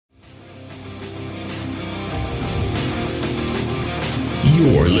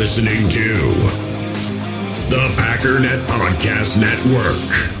You're listening to the Packernet Podcast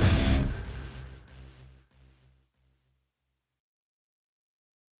Network.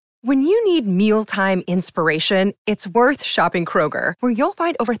 When you need mealtime inspiration, it's worth shopping Kroger, where you'll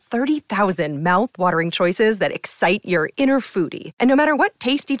find over 30,000 mouth-watering choices that excite your inner foodie. And no matter what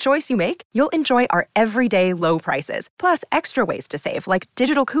tasty choice you make, you'll enjoy our everyday low prices, plus extra ways to save, like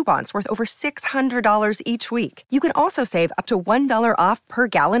digital coupons worth over $600 each week. You can also save up to $1 off per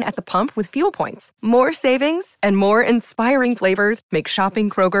gallon at the pump with fuel points. More savings and more inspiring flavors make shopping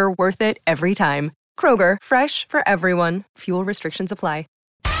Kroger worth it every time. Kroger, fresh for everyone. Fuel restrictions apply.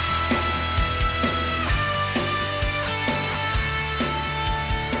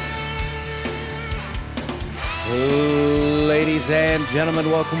 Ladies and gentlemen,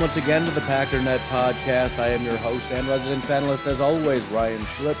 welcome once again to the Packernet Podcast. I am your host and resident panelist, as always, Ryan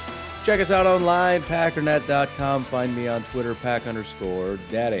Schlip. Check us out online, packernet.com. Find me on Twitter,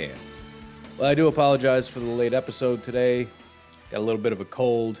 pack_daddy. Well, I do apologize for the late episode today. Got a little bit of a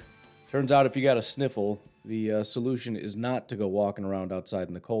cold. Turns out if you got a sniffle, the solution is not to go walking around outside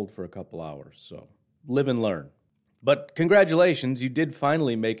in the cold for a couple hours. So live and learn. But congratulations, you did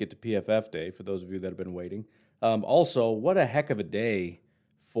finally make it to PFF Day, for those of you that have been waiting. Also, what a heck of a day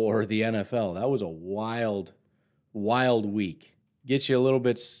for the NFL. That was a wild, wild week. Gets you a little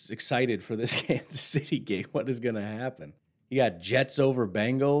bit excited for this Kansas City game. What is going to happen? You got Jets over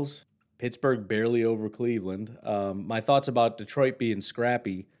Bengals, Pittsburgh barely over Cleveland. My thoughts about Detroit being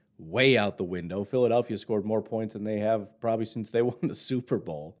scrappy, way out the window. Philadelphia scored more points than they have probably since they won the Super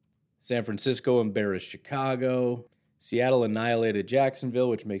Bowl. San Francisco embarrassed Chicago. Seattle annihilated Jacksonville,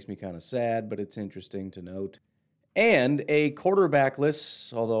 which makes me kind of sad, but it's interesting to note. And a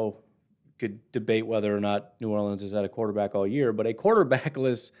quarterbackless, although could debate whether or not New Orleans has had a quarterback all year, but a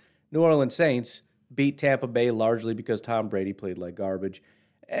quarterbackless New Orleans Saints beat Tampa Bay largely because Tom Brady played like garbage.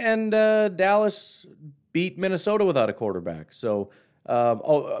 And Dallas beat Minnesota without a quarterback. So,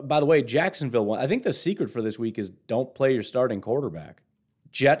 by the way, Jacksonville won. I think the secret for this week is don't play your starting quarterback.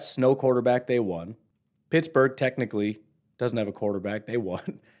 Jets, no quarterback, they won. Pittsburgh technically doesn't have a quarterback, they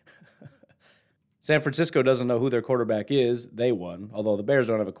won. San Francisco doesn't know who their quarterback is. They won, although the Bears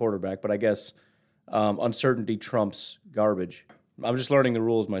don't have a quarterback, but I guess uncertainty trumps garbage. I'm just learning the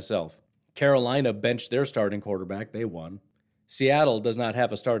rules myself. Carolina benched their starting quarterback. They won. Seattle does not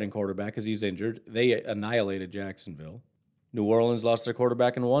have a starting quarterback because he's injured. They annihilated Jacksonville. New Orleans lost their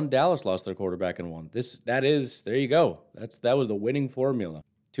quarterback and won. Dallas lost their quarterback and won. There you go. That was the winning formula.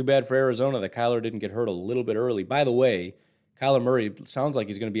 Too bad for Arizona that Kyler didn't get hurt a little bit early. By the way, Kyler Murray sounds like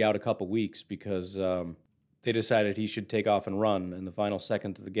he's going to be out a couple weeks because they decided he should take off and run in the final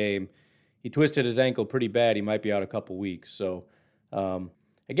seconds of the game. He twisted his ankle pretty bad. He might be out a couple weeks. So,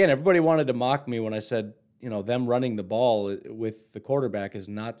 again, everybody wanted to mock me when I said, them running the ball with the quarterback is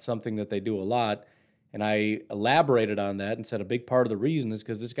not something that they do a lot. And I elaborated on that and said a big part of the reason is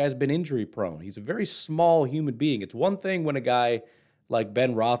because this guy's been injury prone. He's a very small human being. It's one thing when a guy like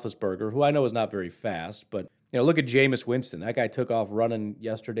Ben Roethlisberger, who I know is not very fast, but look at Jameis Winston. That guy took off running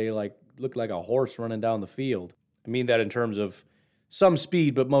yesterday, looked like a horse running down the field. I mean that in terms of some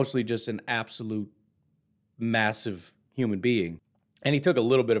speed, but mostly just an absolute massive human being. And he took a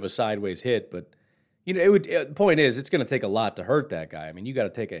little bit of a sideways hit, but the point is, it's going to take a lot to hurt that guy. I mean, you got to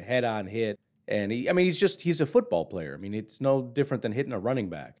take a head-on hit, and he's a football player. I mean, it's no different than hitting a running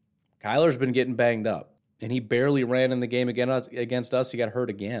back. Kyler's been getting banged up, and he barely ran in the game against us. He got hurt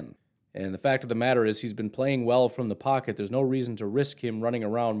again. And the fact of the matter is he's been playing well from the pocket. There's no reason to risk him running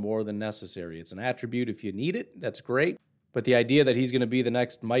around more than necessary. It's an attribute if you need it. That's great. But the idea that he's going to be the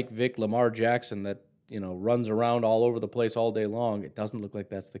next Mike Vick, Lamar Jackson that, runs around all over the place all day long, it doesn't look like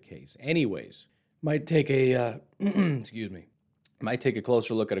that's the case. Anyways, might take a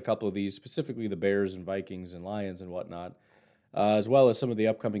closer look at a couple of these, specifically the Bears and Vikings and Lions and whatnot, as well as some of the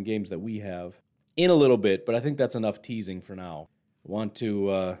upcoming games that we have in a little bit. But I think that's enough teasing for now. I want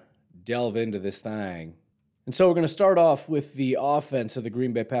to delve into this thing. And so we're going to start off with the offense of the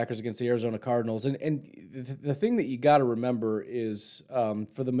Green Bay Packers against the Arizona Cardinals. And the thing that you got to remember is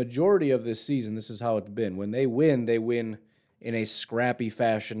for the majority of this season, this is how it's been. When they win in a scrappy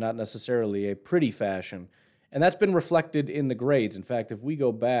fashion, not necessarily a pretty fashion. And that's been reflected in the grades. In fact, if we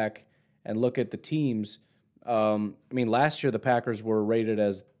go back and look at the teams, last year the Packers were rated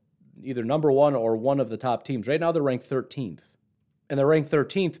as either number one or one of the top teams. Right now they're ranked 13th. And they're ranked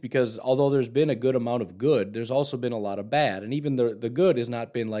 13th because although there's been a good amount of good, there's also been a lot of bad. And even the good has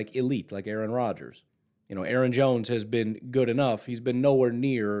not been like elite, like Aaron Rodgers. Aaron Jones has been good enough. He's been nowhere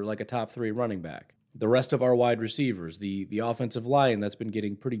near like a top 3 running back. The rest of our wide receivers, the offensive line that's been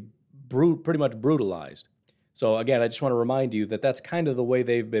getting pretty much brutalized. So again, I just want to remind you that that's kind of the way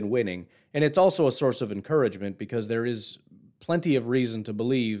they've been winning. And it's also a source of encouragement because there is plenty of reason to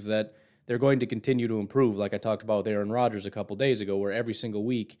believe that they're going to continue to improve, like I talked about with Aaron Rodgers a couple days ago, where every single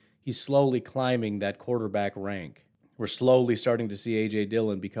week he's slowly climbing that quarterback rank. We're slowly starting to see A.J.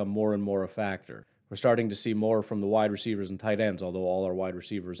 Dillon become more and more a factor. We're starting to see more from the wide receivers and tight ends, although all our wide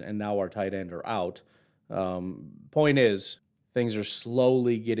receivers and now our tight end are out. Point is, things are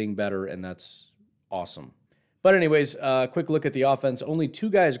slowly getting better, and that's awesome. But anyways, quick look at the offense. Only two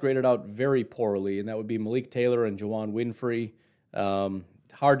guys graded out very poorly, and that would be Malik Taylor and Juwan Winfrey.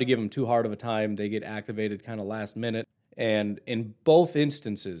 Hard to give them too hard of a time. They get activated kind of last minute. And in both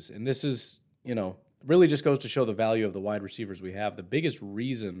instances, and this is, really just goes to show the value of the wide receivers we have. The biggest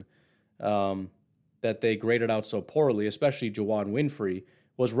reason that they graded out so poorly, especially Juwan Winfrey,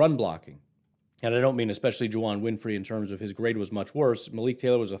 was run blocking. And I don't mean especially Juwan Winfrey in terms of his grade was much worse. Malik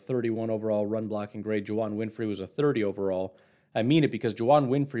Taylor was a 31 overall run blocking grade. Juwan Winfrey was a 30 overall. I mean it because Juwan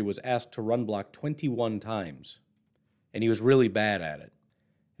Winfrey was asked to run block 21 times, and he was really bad at it.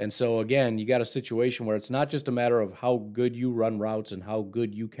 And so, again, you got a situation where it's not just a matter of how good you run routes and how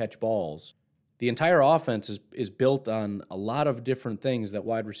good you catch balls. The entire offense is built on a lot of different things that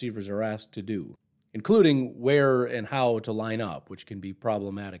wide receivers are asked to do, including where and how to line up, which can be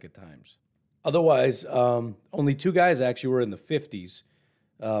problematic at times. Otherwise, only two guys actually were in the 50s,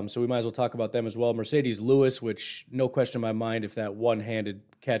 so we might as well talk about them as well. Mercedes Lewis, which no question in my mind, if that one-handed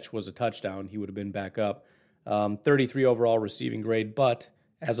catch was a touchdown, he would have been back up. 33 overall receiving grade, but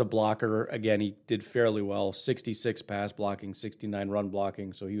as a blocker, again, he did fairly well. 66 pass blocking, 69 run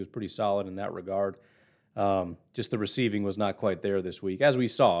blocking, so he was pretty solid in that regard. Just the receiving was not quite there this week, as we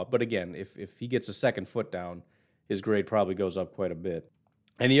saw. But again, if he gets a second foot down, his grade probably goes up quite a bit.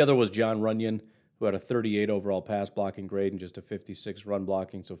 And the other was John Runyon, who had a 38 overall pass blocking grade and just a 56 run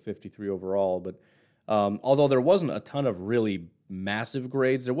blocking, so 53 overall. But although there wasn't a ton of really massive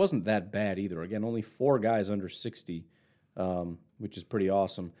grades, there wasn't that bad either. Again, only 4 guys under 60, which is pretty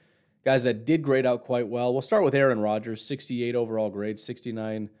awesome. Guys that did grade out quite well, we'll start with Aaron Rodgers, 68 overall grade,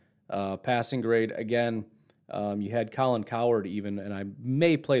 69 passing grade. Again, you had Colin Cowherd even, and I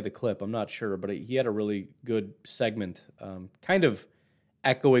may play the clip, I'm not sure, but he had a really good segment, kind of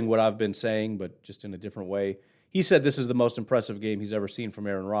echoing what I've been saying, but just in a different way. He said this is the most impressive game he's ever seen from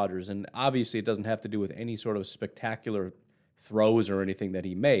Aaron Rodgers, and obviously it doesn't have to do with any sort of spectacular throws or anything that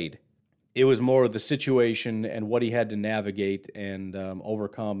he made. It was more the situation and what he had to navigate and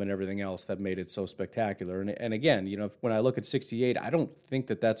overcome and everything else that made it so spectacular. And again, when I look at 68, I don't think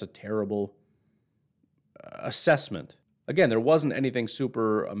that that's a terrible assessment. Again, there wasn't anything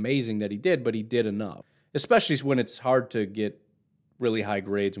super amazing that he did, but he did enough, especially when it's hard to get really high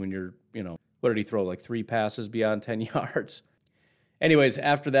grades when you're, what did he throw, like 3 passes beyond 10 yards? Anyways,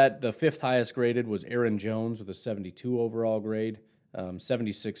 after that, the 5th highest graded was Aaron Jones with a 72 overall grade,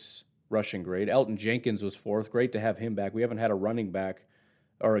 76 rushing grade. Elton Jenkins was 4th. Great to have him back. We haven't had a running back,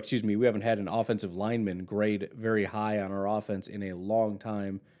 we haven't had an offensive lineman grade very high on our offense in a long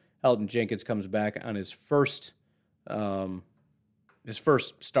time. Elton Jenkins comes back on his first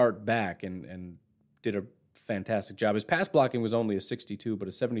start back and did a fantastic job. His pass blocking was only a 62, but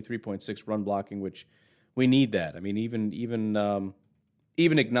a 73.6 run blocking, which we need that. I mean, even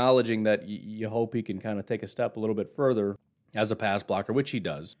acknowledging that you hope he can kind of take a step a little bit further as a pass blocker, which he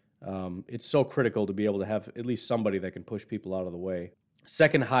does. It's so critical to be able to have at least somebody that can push people out of the way.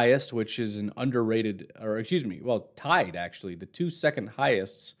 Second highest, which is an underrated, tied actually, the 2 second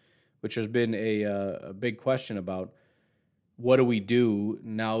highest, which has been a big question about what do we do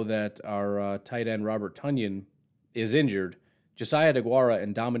now that our tight end Robert Tonyan is injured. Josiah DeGuara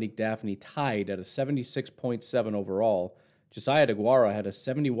and Dominique Daphne tied at a 76.7 overall. Josiah DeGuara had a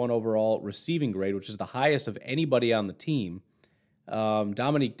 71 overall receiving grade, which is the highest of anybody on the team.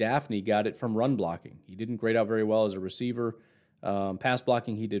 Dominique Daphne got it from run blocking. He didn't grade out very well as a receiver. Pass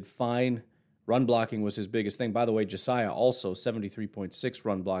blocking, he did fine. Run blocking was his biggest thing. By the way, Josiah also 73.6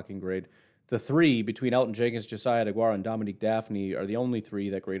 run blocking grade. The 3 between Elton Jenkins, Josiah DeGuara, and Dominique Daphne are the only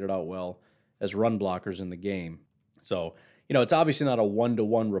 3 that graded out well as run blockers in the game. So, it's obviously not a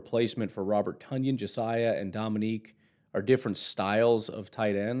one-to-one replacement for Robert Tonyan. Josiah and Dominique are different styles of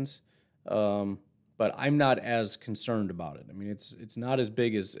tight ends. But I'm not as concerned about it. I mean, it's not as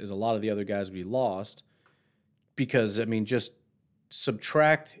big as a lot of the other guys we lost because, just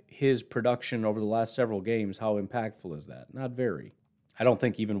subtract his production over the last several games. How impactful is that? Not very. I don't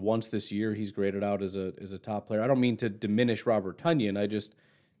think even once this year he's graded out as a top player. I don't mean to diminish Robert Tonyan.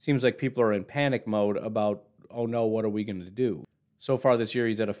 Seems like people are in panic mode about, oh no, what are we going to do? So far this year,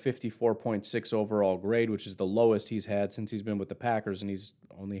 he's at a 54.6 overall grade, which is the lowest he's had since he's been with the Packers, and he's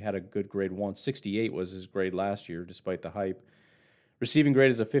only had a good grade once. 68 was his grade last year, despite the hype. Receiving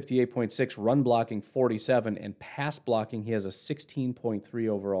grade is a 58.6, run blocking 47, and pass blocking, he has a 16.3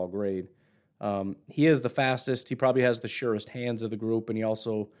 overall grade. He is the fastest. He probably has the surest hands of the group, and he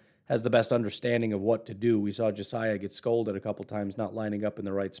also has the best understanding of what to do. We saw Josiah get scolded a couple times not lining up in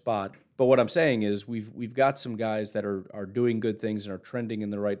the right spot. But what I'm saying is we've got some guys that are doing good things and are trending in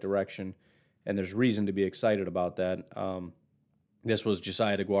the right direction, and there's reason to be excited about that. This was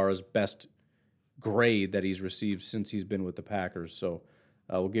Josiah DeGuara's best grade that he's received since he's been with the Packers. So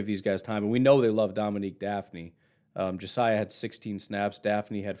we'll give these guys time. And we know they love Dominique Daphne. Josiah had 16 snaps.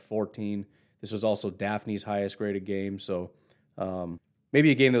 Daphne had 14. This was also Daphne's highest graded game. So maybe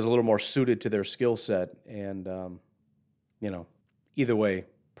a game that was a little more suited to their skill set. And, either way,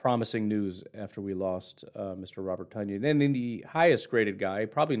 promising news after we lost Mr. Robert Tonyan. And then the highest graded guy,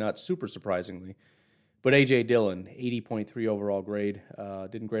 probably not super surprisingly, but A.J. Dillon, 80.3 overall grade.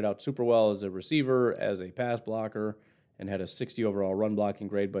 Didn't grade out super well as a receiver, as a pass blocker, and had a 60 overall run blocking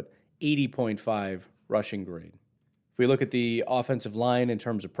grade, but 80.5 rushing grade. If we look at the offensive line in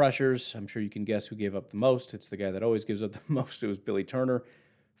terms of pressures, I'm sure you can guess who gave up the most. It's the guy that always gives up the most. It was Billy Turner.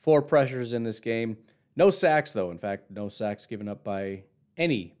 4 pressures in this game. No sacks, though. In fact, no sacks given up by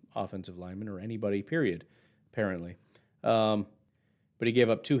any offensive lineman or anybody, period, apparently. But he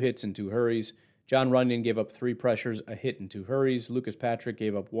gave up 2 hits and 2 hurries. John Runyon gave up 3 pressures, a hit, and 2 hurries. Lucas Patrick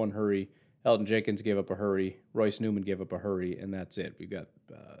gave up 1 hurry. Elton Jenkins gave up a hurry. Royce Newman gave up a hurry, and that's it. We've got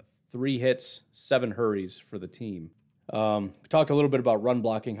 3 hits, 7 hurries for the team. We talked a little bit about run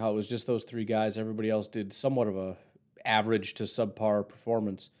blocking, how it was just those 3 guys. Everybody else did somewhat of a average to subpar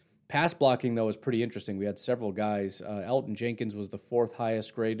performance. Pass blocking, though, was pretty interesting. We had several guys. Elton Jenkins was the 4th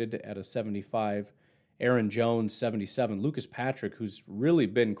highest graded at a 75. Aaron Jones, 77. Lucas Patrick, who's really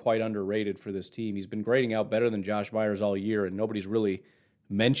been quite underrated for this team. He's been grading out better than Josh Myers all year, and nobody's really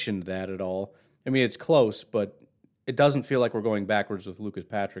mentioned that at all. I mean, it's close, but it doesn't feel like we're going backwards with Lucas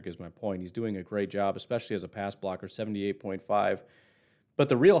Patrick is my point. He's doing a great job, especially as a pass blocker, 78.5. But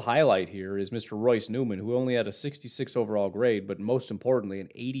the real highlight here is Mr. Royce Newman, who only had a 66 overall grade, but most importantly, an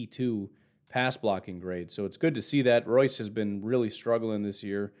 82 pass blocking grade. So it's good to see that. Royce has been really struggling this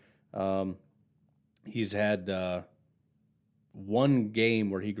year. He's had 1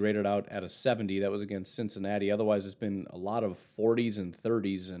 game where he graded out at a 70. That was against Cincinnati. Otherwise, it's been a lot of 40s and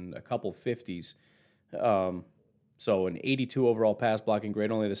 30s and a couple 50s. So an 82 overall pass blocking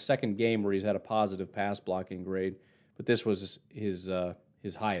grade, only the 2nd game where he's had a positive pass blocking grade, but this was his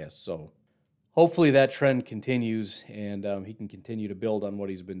highest. So hopefully that trend continues and he can continue to build on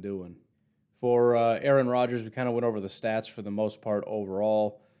what he's been doing. For Aaron Rodgers, we kind of went over the stats for the most part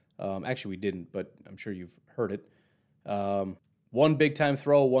overall. Actually, we didn't, but I'm sure you've heard it. 1 big-time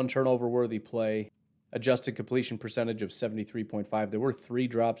throw, 1 turnover-worthy play, adjusted completion percentage of 73.5. There were 3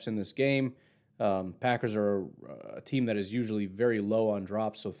 drops in this game. Packers are a team that is usually very low on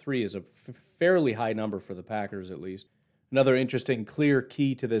drops, so 3 is a fairly high number for the Packers at least. Another interesting, clear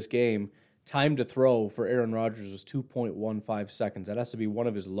key to this game, time to throw for Aaron Rodgers was 2.15 seconds. That has to be one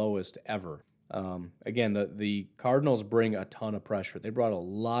of his lowest ever. Again, the Cardinals bring a ton of pressure. They brought a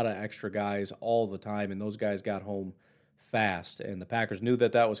lot of extra guys all the time, and those guys got home fast. And the Packers knew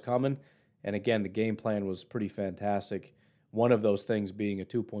that was coming. And again, the game plan was pretty fantastic. One of those things being a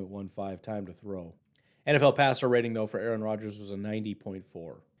 2.15 time to throw. NFL passer rating, though, for Aaron Rodgers was a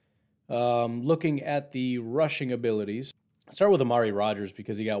 90.4. Looking at the rushing abilities, I'll start with Amari Rodgers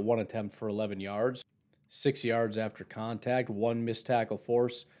because he got 1 attempt for 11 yards, 6 yards after contact, 1 missed tackle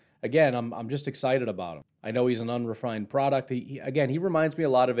force. Again, I'm just excited about him. I know he's an unrefined product. He reminds me a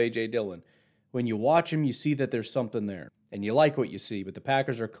lot of A.J. Dillon. When you watch him, you see that there's something there, and you like what you see. But the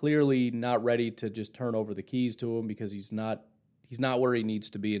Packers are clearly not ready to just turn over the keys to him because he's not where he needs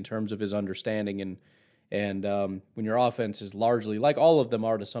to be in terms of his understanding. And when your offense is largely, like all of them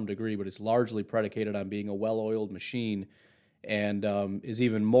are to some degree, but it's largely predicated on being a well-oiled machine and is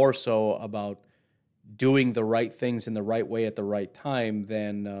even more so about doing the right things in the right way at the right time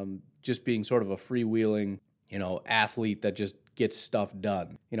than just being sort of a freewheeling, athlete that just gets stuff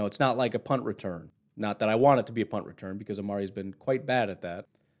done. It's not like a punt return. Not that I want it to be a punt return because Amari's been quite bad at that.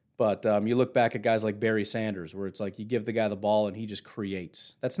 But you look back at guys like Barry Sanders where it's like you give the guy the ball and he just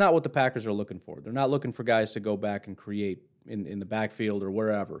creates. That's not what the Packers are looking for. They're not looking for guys to go back and create in the backfield or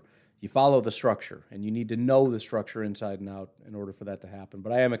wherever. You follow the structure, and you need to know the structure inside and out in order for that to happen.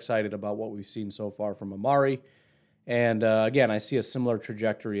 But I am excited about what we've seen so far from Amari. And, again, I see a similar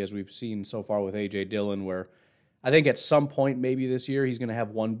trajectory as we've seen so far with A.J. Dillon, where I think at some point maybe this year he's going to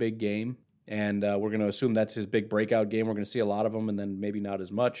have one big game, And we're going to assume that's his big breakout game. We're going to see a lot of them and then maybe not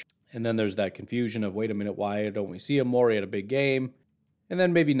as much. And then there's that confusion of, wait a minute, why don't we see him more? He had a big game. And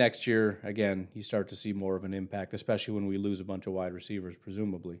then maybe next year, again, you start to see more of an impact, especially when we lose a bunch of wide receivers,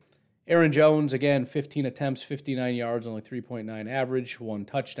 presumably. Aaron Jones, again, 15 attempts, 59 yards, only 3.9 average, 1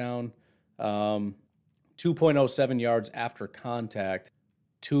 touchdown, 2.07 yards after contact,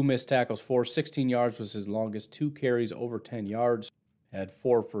 2 missed tackles, 16 yards was his longest, 2 carries over 10 yards, had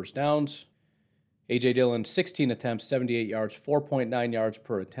 4 first downs. A.J. Dillon, 16 attempts, 78 yards, 4.9 yards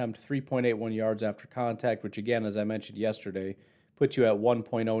per attempt, 3.81 yards after contact, which again, as I mentioned yesterday, puts you at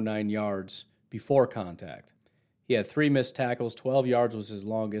 1.09 yards before contact. He had 3 missed tackles, 12 yards was his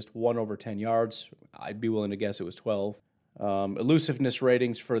longest, 1 over 10 yards. I'd be willing to guess it was 12. Elusiveness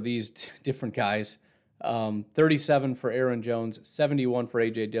ratings for these different guys, 37 for Aaron Jones, 71 for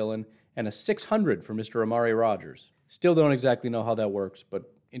A.J. Dillon, and a 600 for Mr. Amari Rodgers. Still don't exactly know how that works, but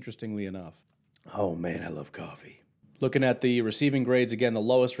interestingly enough. Oh, man, I love coffee. Looking at the receiving grades, again, the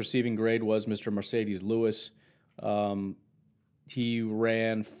lowest receiving grade was Mr. Mercedes Lewis. He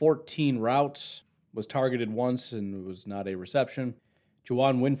ran 14 routes, was targeted once, and was not a reception.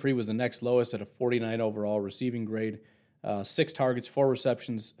 Juwan Winfrey was the next lowest at a 49 overall receiving grade. 6 targets, 4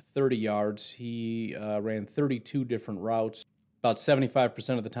 receptions, 30 yards. He ran 32 different routes. About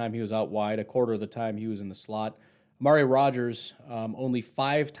 75% of the time he was out wide, a quarter of the time he was in the slot. Amari Rodgers, only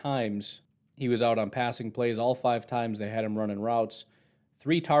 5 times he was out on passing plays. All 5 times they had him running routes.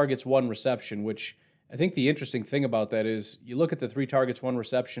 3 targets, 1 reception, which I think the interesting thing about that is you look at the 3 targets, 1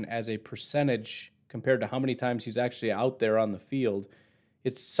 reception as a percentage compared to how many times he's actually out there on the field.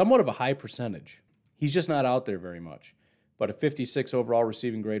 It's somewhat of a high percentage. He's just not out there very much. But a 56 overall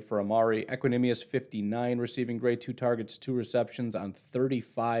receiving grade for Amari. Equanimous, 59 receiving grade, 2 targets, 2 receptions on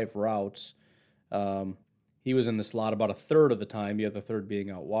 35 routes. He was in the slot about a third of the time, the other third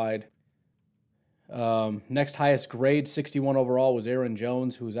being out wide. Next highest grade, 61 overall, was Aaron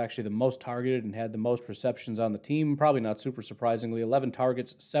Jones, who was actually the most targeted and had the most receptions on the team. Probably not super surprisingly. 11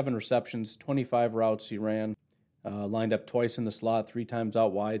 targets, 7 receptions, 25 routes he ran. Lined up twice in the slot, 3 times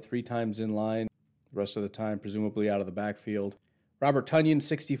out wide, 3 times in line. The rest of the time, presumably out of the backfield. Robert Tonyan,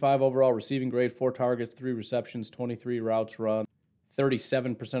 65 overall receiving grade, 4 targets, 3 receptions, 23 routes run.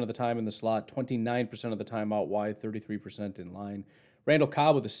 37% of the time in the slot, 29% of the time out wide, 33% in line. Randall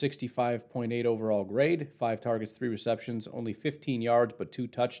Cobb with a 65.8 overall grade, 5 targets, 3 receptions, only 15 yards, but 2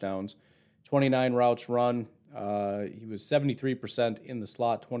 touchdowns. 29 routes run. He was 73% in the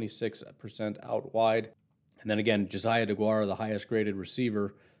slot, 26% out wide. And then again, Josiah DeGuara, the highest graded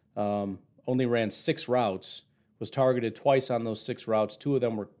receiver, only ran 6 routes, was targeted twice on those 6 routes.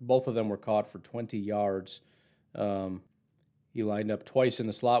 Both of them were caught for 20 yards. He lined up twice in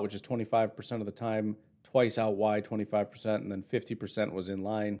the slot, which is 25% of the time, twice out wide, 25%, and then 50% was in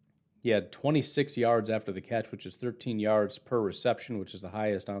line. He had 26 yards after the catch, which is 13 yards per reception, which is the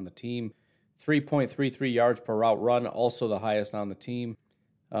highest on the team. 3.33 yards per route run, also the highest on the team.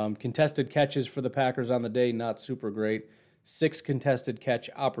 Contested catches for the Packers on the day, not super great. 6 contested catch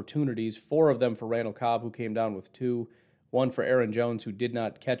opportunities, 4 of them for Randall Cobb, who came down with 2. 1 for Aaron Jones, who did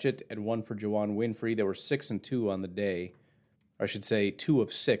not catch it, and 1 for Juwan Winfrey. There were 6 and 2 on the day. Or I should say 2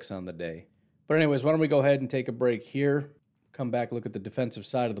 of 6 on the day. But anyways, why don't we go ahead and take a break here, come back, look at the defensive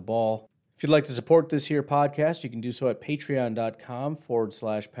side of the ball. If you'd like to support this here podcast, you can do so at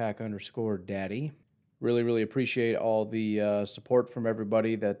patreon.com/pack_daddy. Really, really appreciate all the support from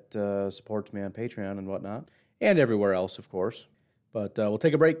everybody that supports me on Patreon and whatnot, and everywhere else, of course. But we'll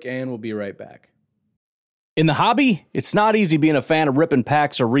take a break, and we'll be right back. In the hobby, it's not easy being a fan of ripping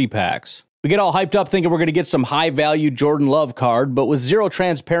packs or repacks. We get all hyped up thinking we're going to get some high-value Jordan Love card, but with zero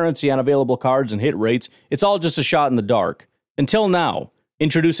transparency on available cards and hit rates, it's all just a shot in the dark. Until now,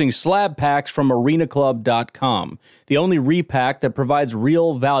 introducing slab packs from arenaclub.com, the only repack that provides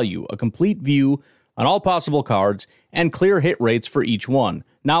real value, a complete view on all possible cards, and clear hit rates for each one.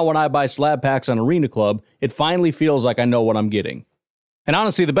 Now when I buy slab packs on Arena Club, it finally feels like I know what I'm getting. And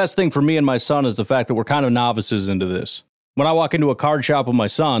honestly, the best thing for me and my son is the fact that we're kind of novices into this. When I walk into a card shop with my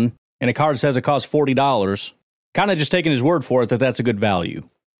son, and a card says it costs $40, kind of just taking his word for it that that's a good value.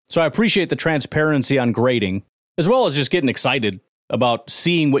 So I appreciate the transparency on grading, as well as just getting excited about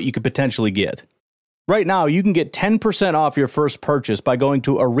seeing what you could potentially get. Right now, you can get 10% off your first purchase by going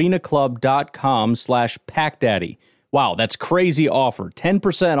to arenaclub.com/packdaddy. Wow, that's crazy offer.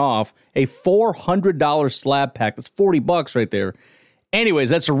 10% off a $400 slab pack. That's $40 right there.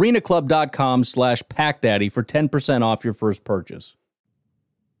 Anyways, that's arenaclub.com/packdaddy for 10% off your first purchase.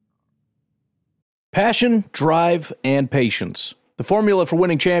 Passion, drive, and patience. The formula for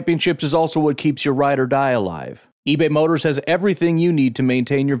winning championships is also what keeps your ride or die alive. eBay Motors has everything you need to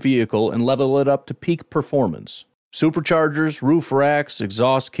maintain your vehicle and level it up to peak performance. Superchargers, roof racks,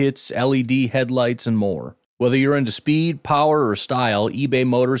 exhaust kits, LED headlights, and more. Whether you're into speed, power, or style, eBay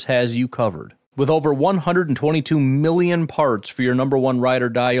Motors has you covered. With over 122 million parts for your number one ride or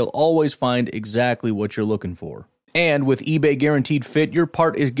die, you'll always find exactly what you're looking for. And with eBay Guaranteed Fit, your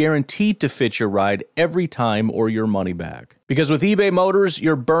part is guaranteed to fit your ride every time or your money back. Because with eBay Motors,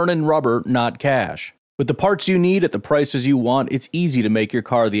 you're burning rubber, not cash. With the parts you need at the prices you want, it's easy to make your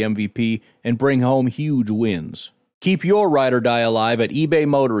car the MVP and bring home huge wins. Keep your ride or die alive at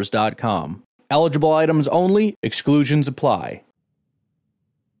ebaymotors.com. Eligible items only, exclusions apply.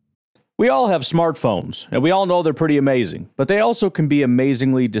 We all have smartphones, and we all know they're pretty amazing, but they also can be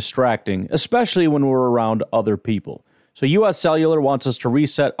amazingly distracting, especially when we're around other people. So US Cellular wants us to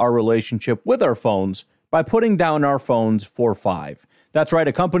reset our relationship with our phones by putting down our phones for $5. That's right,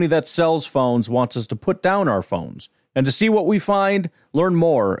 a company that sells phones wants us to put down our phones. And to see what we find, learn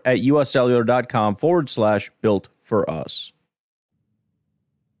more at uscellular.com/built for us.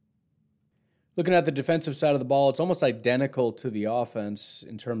 Looking at the defensive side of the ball, it's almost identical to the offense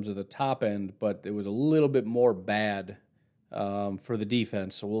in terms of the top end, but it was a little bit more bad for the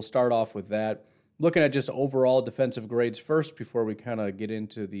defense. So we'll start off with that. Looking at just overall defensive grades first before we kind of get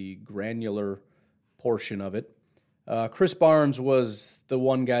into the granular portion of it. Chris Barnes was the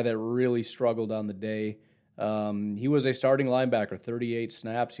one guy that really struggled on the day. He was a starting linebacker, 38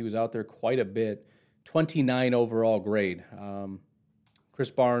 snaps. He was out there quite a bit. 29 overall grade.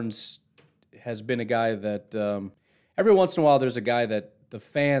 Chris Barnes has been a guy that every once in a while there's a guy that the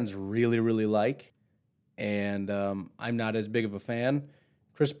fans really, really like, and I'm not as big of a fan.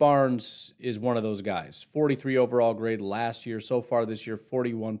 Chris Barnes is one of those guys. 43 overall grade last year. So far this year,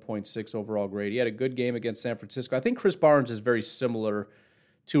 41.6 overall grade. He had a good game against San Francisco. I think Chris Barnes is very similar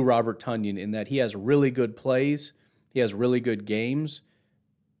to Robert Tonyan in that he has really good plays, he has really good games,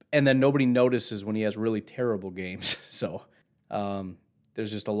 and then nobody notices when he has really terrible games. So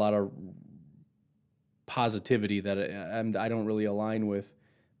there's just a lot of positivity that I don't really align with.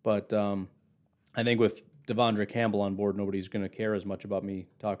 But I think with Devondre Campbell on board, nobody's going to care as much about me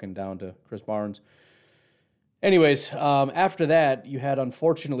talking down to Chris Barnes. Anyways, after that, you had,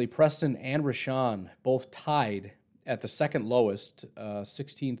 unfortunately, Preston and Rashawn both tied at the second lowest,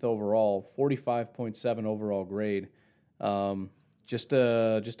 16th overall, 45.7 overall grade. Just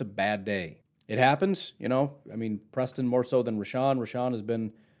a bad day. It happens, you know. I mean, Preston more so than Rashawn. Rashawn has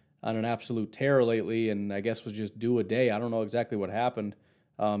been on an absolute tear lately, and I guess was just due a day. I don't know exactly what happened.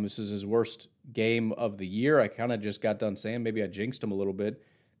 This is his worst game of the year. I kind of just got done saying, maybe I jinxed him a little bit,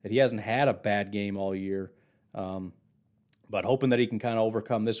 that he hasn't had a bad game all year. But hoping that he can kind of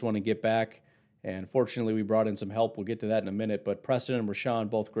overcome this one and get back. And fortunately, we brought in some help. We'll get to that in a minute. But Preston and Rashawn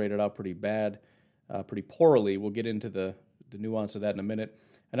both graded out pretty bad, pretty poorly. We'll get into the nuance of that in a minute.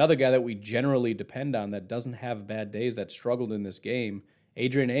 Another guy that we generally depend on that doesn't have bad days, that struggled in this game,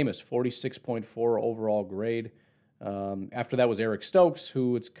 Adrian Amos, 46.4 overall grade. After that was Eric Stokes,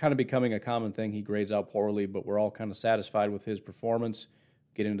 who it's kind of becoming a common thing. He grades out poorly, but we're all kind of satisfied with his performance.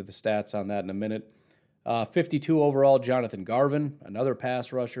 Get into the stats on that in a minute. 52 overall, Jonathan Garvin, another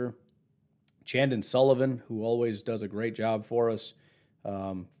pass rusher. Chandon Sullivan, who always does a great job for us.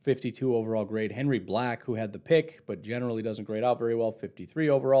 52 overall grade. Henry Black, who had the pick, but generally doesn't grade out very well. 53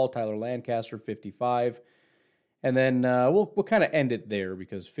 overall. Tyler Lancaster, 55. And then we'll kind of end it there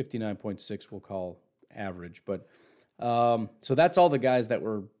because 59.6 we'll call average. But so that's all the guys that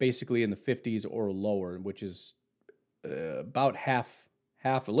were basically in the 50s or lower, which is about half,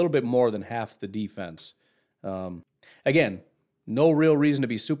 a little bit more than half the defense. Again, no real reason to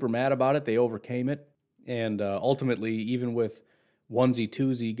be super mad about it. They overcame it. And ultimately, even with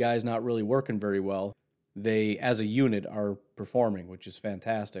onesie-twosie guys not really working very well, they, as a unit, are performing, which is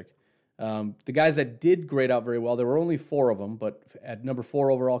fantastic. The guys that did grade out very well, there were only 4 of them, but at number 4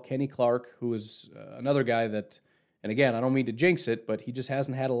 overall, Kenny Clark, who is another guy that, and again, I don't mean to jinx it, but he just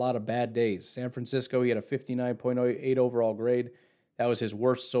hasn't had a lot of bad days. San Francisco, he had a 59.8 overall grade. That was his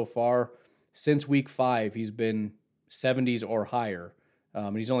worst so far. Since week 5, he's been 70s or higher.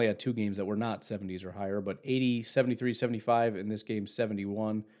 And he's only had 2 games that were not 70s or higher, but 80, 73, 75, in this game,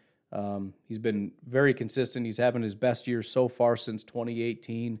 71. He's been very consistent. He's having his best year so far since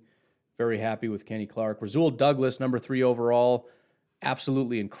 2018. Very happy with Kenny Clark. Rasul Douglas, number 3 overall,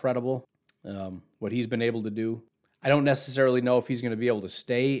 absolutely incredible what he's been able to do. I don't necessarily know if he's going to be able to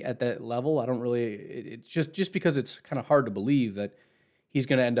stay at that level. I don't really, it's just because it's kind of hard to believe that he's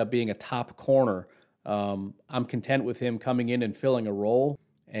going to end up being a top corner. I'm content with him coming in and filling a role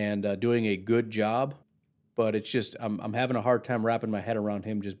and doing a good job, but it's just, I'm having a hard time wrapping my head around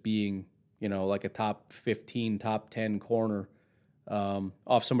him just being, like a top 15, top 10 corner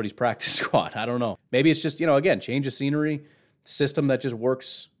off somebody's practice squad. I don't know. Maybe it's just, again, change of scenery, system that just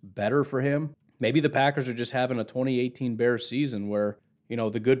works better for him. Maybe the Packers are just having a 2018 Bears season where,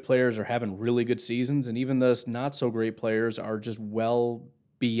 the good players are having really good seasons, and even the not-so-great players are just well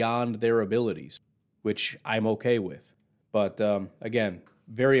beyond their abilities, which I'm okay with. But, again,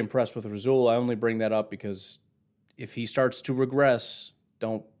 very impressed with Rasul. I only bring that up because if he starts to regress,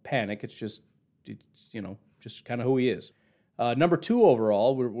 don't panic. It's just kind of who he is. Number 2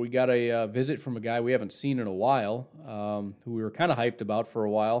 overall, we got a visit from a guy we haven't seen in a while, who we were kind of hyped about for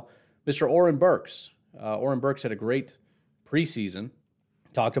a while, Mr. Oren Burks. Oren Burks had a great preseason.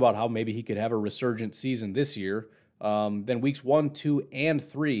 Talked about how maybe he could have a resurgent season this year. Then weeks 1, 2, and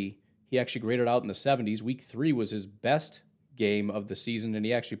 3, he actually graded out in the 70s. Week 3 was his best game of the season, and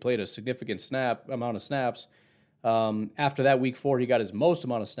he actually played a significant amount of snaps. After that, week 4, he got his most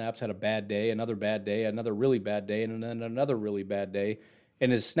amount of snaps, had a bad day, another really bad day, and then another really bad day.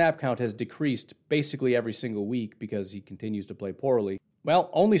 And his snap count has decreased basically every single week because he continues to play poorly. Well,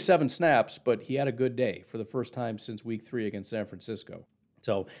 only 7 snaps, but he had a good day for the first time since week 3 against San Francisco.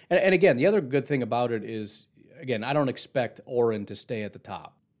 So, and again, the other good thing about it is, again, I don't expect Oren to stay at the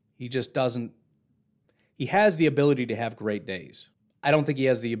top. He just doesn't. He has the ability to have great days. I don't think he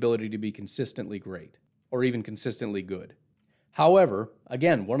has the ability to be consistently great or even consistently good. However,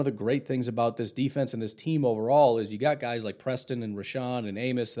 again, one of the great things about this defense and this team overall is you got guys like Preston and Rashawn and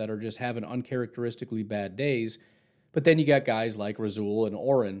Amos that are just having uncharacteristically bad days, but then you got guys like Rasul and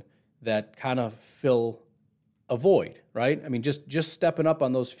Oren that kind of fill a void, right? I mean, just stepping up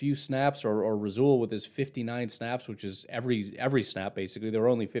on those few snaps, or Rasul with his 59 snaps, which is every snap basically. There were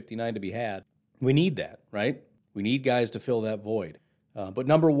only 59 to be had. We need that, right? We need guys to fill that void. But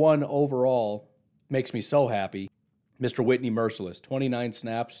number 1 overall makes me so happy. Mr. Whitney Merciless, 29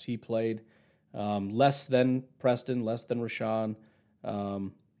 snaps he played, less than Preston, less than Rashawn, a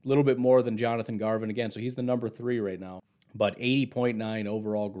little bit more than Jonathan Garvin again. So he's the number 3 right now, but 80.9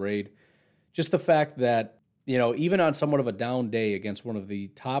 overall grade. Just the fact that, even on somewhat of a down day against one of the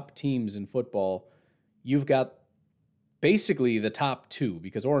top teams in football, you've got basically the top 2,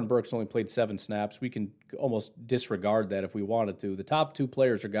 because Oren Burks only played 7 snaps. We can almost disregard that if we wanted to. The top 2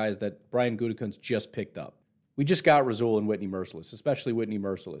 players are guys that Brian Gutekunst just picked up. We just got Rasul and Whitney Merciless, especially Whitney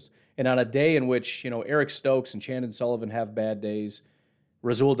Merciless. And on a day in which, Eric Stokes and Chandon Sullivan have bad days,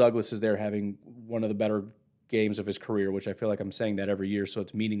 Rasul Douglas is there having one of the better games of his career, which I feel like I'm saying that every year, so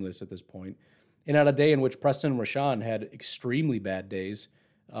it's meaningless at this point. And on a day in which Preston and Rashawn had extremely bad days,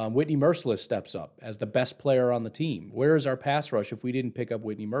 Whitney Merciless steps up as the best player on the team. Where is our pass rush if we didn't pick up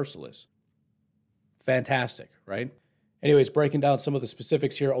Whitney Merciless? Fantastic, right? Anyways, breaking down some of the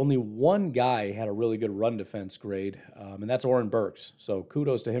specifics here, only one guy had a really good run defense grade, and that's Oren Burks. So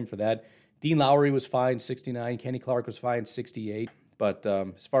kudos to him for that. Dean Lowry was fine, 69. Kenny Clark was fine, 68. But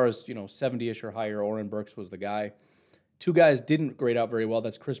as far as, 70-ish or higher, Oren Burks was the guy. 2 guys didn't grade out very well.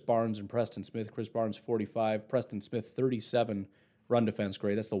 That's Chris Barnes and Preston Smith. Chris Barnes, 45. Preston Smith, 37 run defense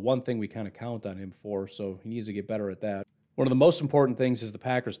grade. That's the one thing we kind of count on him for, so he needs to get better at that. One of the most important things is the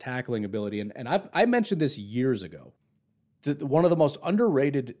Packers' tackling ability, and I mentioned this years ago. One of the most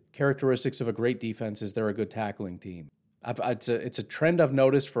underrated characteristics of a great defense is they're a good tackling team. It's a trend I've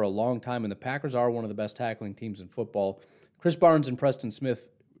noticed for a long time, and the Packers are one of the best tackling teams in football. Chris Barnes and Preston Smith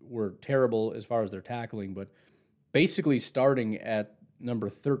were terrible as far as their tackling, but basically starting at number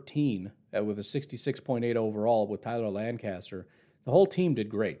 13 with a 66.8 overall with Tyler Lancaster, the whole team did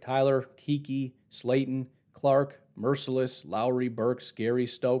great. Tyler, Keke, Slayton, Clark, Merciless, Lowry, Burks, Gary,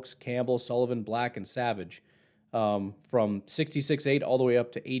 Stokes, Campbell, Sullivan, Black, and Savage. From 66.8 all the way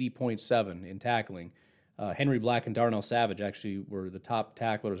up to 80.7 in tackling. Henry Black and Darnell Savage actually were the top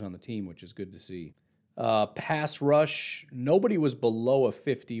tacklers on the team, which is good to see. Pass rush, nobody was below a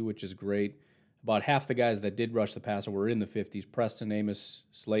 50, which is great. About half the guys that did rush the passer were in the 50s. Preston, Amos,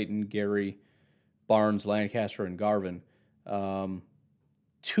 Slayton, Gary, Barnes, Lancaster, and Garvin.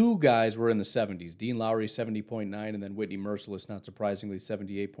 2 guys were in the 70s. Dean Lowry, 70.9, and then Whitney Merciless, not surprisingly,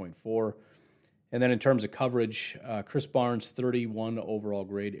 78.4. And then in terms of coverage, Chris Barnes, 31 overall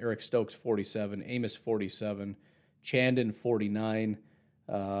grade. Eric Stokes, 47. Amos, 47. Chandon, 49.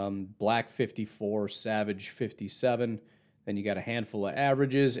 Black, 54. Savage, 57. Then you got a handful of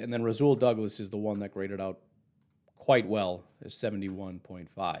averages. And then Rasul Douglas is the one that graded out quite well, at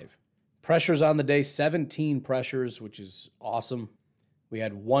 71.5. Pressures on the day, 17 pressures, which is awesome. We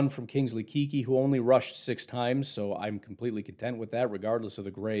had 1 from Kingsley Keke, who only rushed 6 times, so I'm completely content with that, regardless of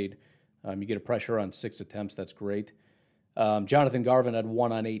the grade. You get a pressure on 6 attempts. That's great. Jonathan Garvin had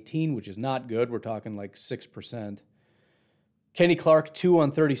 1 on 18, which is not good. We're talking like 6%. Kenny Clark, 2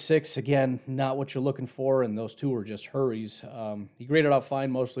 on 36. Again, not what you're looking for, and those two were just hurries. He graded out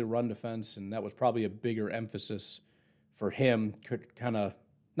fine, mostly run defense, and that was probably a bigger emphasis for him. Could kind of,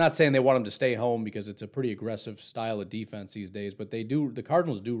 not saying they want him to stay home because it's a pretty aggressive style of defense these days, but the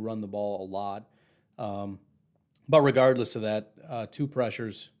Cardinals do run the ball a lot. But regardless of that, 2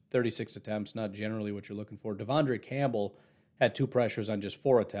 pressures, 36 attempts, not generally what you're looking for. Devondre Campbell had 2 pressures on just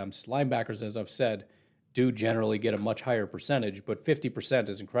 4 attempts. Linebackers, as I've said, do generally get a much higher percentage, but 50%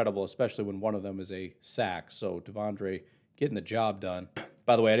 is incredible, especially when one of them is a sack. So Devondre getting the job done.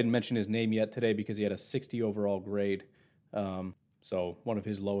 By the way, I didn't mention his name yet today because he had a 60 overall grade. So one of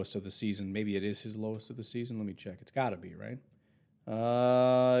his lowest of the season. Maybe it is his lowest of the season. Let me check. It's got to be, right?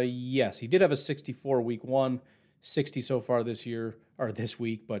 Yes, he did have a 64 week 1, 60 so far this year, or this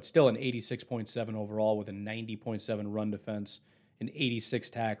week, but still an 86.7 overall with a 90.7 run defense, an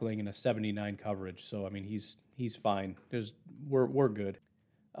 86 tackling, and a 79 coverage. So, I mean, he's fine. We're good.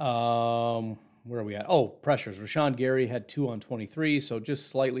 Where are we at? Oh, pressures. Rashawn Gary had 2 on 23, so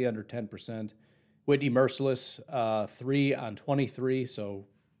just slightly under 10%. Whitney Merciless, 3 on 23, so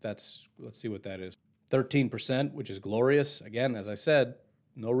let's see what that is. 13%, which is glorious. Again, as I said,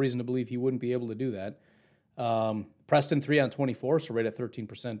 no reason to believe he wouldn't be able to do that. Preston, 3 on 24, so right at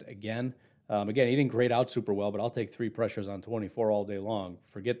 13% again. Again, he didn't grade out super well, but I'll take 3 pressures on 24 all day long.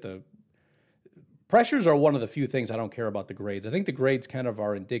 Forget the pressures are one of the few things I don't care about the grades. I think the grades kind of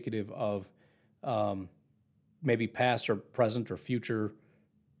are indicative of maybe past or present or future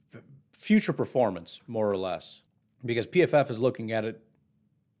performance, more or less, because PFF is looking at it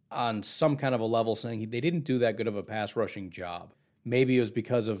on some kind of a level saying they didn't do that good of a pass rushing job. Maybe it was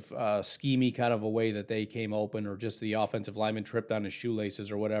because of schemey kind of a way that they came open, or just the offensive lineman tripped on his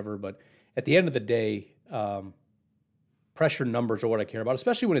shoelaces or whatever. But at the end of the day, pressure numbers are what I care about,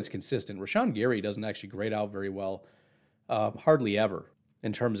 especially when it's consistent. Rashawn Gary doesn't actually grade out very well, hardly ever,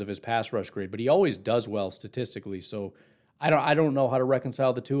 in terms of his pass rush grade, but he always does well statistically. So I don't know how to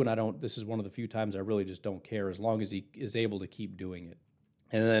reconcile the two, and this is one of the few times I really just don't care, as long as he is able to keep doing it.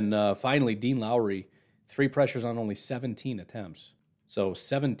 And then finally, Dean Lowry, 3 pressures on only 17 attempts. So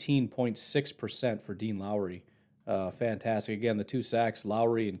 17.6% for Dean Lowry. Fantastic. Again, the 2 sacks,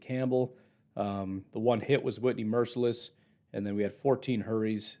 Lowry and Campbell. The 1 hit was Whitney Merciless. And then we had 14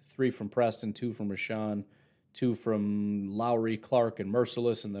 hurries, 3 from Preston, 2 from Rashawn, 2 from Lowry, Clark, and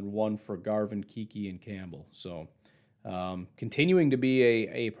Merciless, and then 1 for Garvin, Kiki, and Campbell. So continuing to be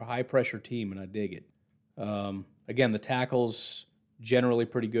a high-pressure team, and I dig it. Again, the tackles generally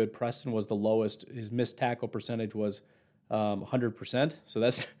pretty good. Preston was the lowest. His missed tackle percentage was 100%, so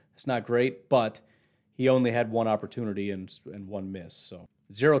that's not great, but he only had 1 opportunity and 1 miss. So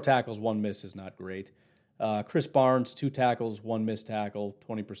 0 tackles, 1 miss is not great. Chris Barnes, 2 tackles, 1 missed tackle,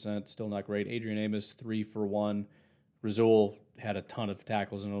 20%, still not great. Adrian Amos, 3 for 1. Razul had a ton of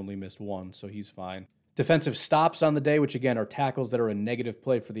tackles and only missed 1, so he's fine. Defensive stops on the day, which again are tackles that are a negative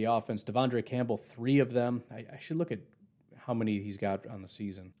play for the offense. Devondre Campbell, 3 of them. I should look at how many he's got on the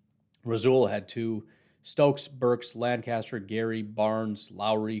season. Razul had 2. Stokes, Burks, Lancaster, Gary, Barnes,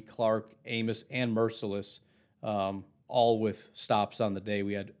 Lowry, Clark, Amos, and Merciless, all with stops on the day.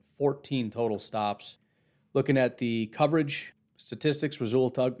 We had 14 total stops. Looking at the coverage statistics,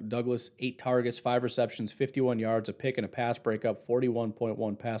 Razul Douglas, 8 targets, 5 receptions, 51 yards, a pick, and a pass breakup,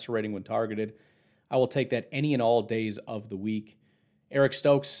 41.1 passer rating when targeted. I will take that any and all days of the week. Eric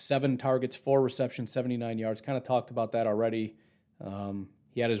Stokes, 7 targets, 4 receptions, 79 yards. Kind of talked about that already.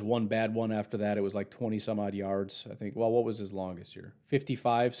 He had his 1 bad one after that. It was like 20-some-odd yards, I think. Well, what was his longest here?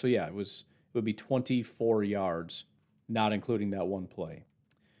 55. So, yeah, it would be 24 yards, not including that 1 play.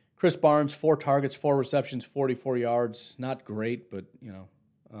 Chris Barnes, 4 targets, 4 receptions, 44 yards. Not great, but,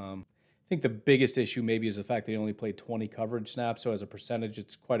 I think the biggest issue maybe is the fact that he only played 20 coverage snaps. So, as a percentage,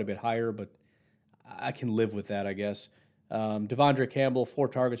 it's quite a bit higher, but I can live with that, I guess. Devondre Campbell, 4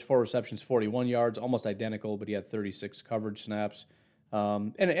 targets, 4 receptions, 41 yards, almost identical, but he had 36 coverage snaps.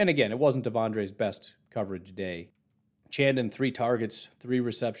 And again, it wasn't Devondre's best coverage day. Chandon, 3 targets, 3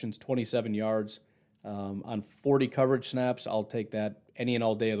 receptions, 27 yards. On 40 coverage snaps, I'll take that any and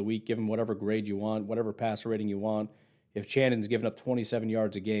all day of the week. Give him whatever grade you want, whatever passer rating you want. If Chandon's giving up 27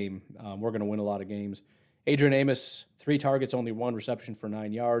 yards a game, we're going to win a lot of games. Adrian Amos, 3 targets, only 1 reception for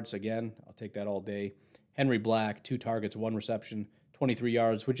 9 yards. Again, I'll take that all day. Henry Black, 2 targets, 1 reception, 23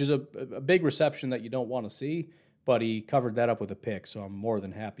 yards, which is a big reception that you don't want to see, but he covered that up with a pick, so I'm more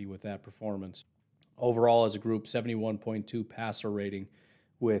than happy with that performance. Overall, as a group, 71.2 passer rating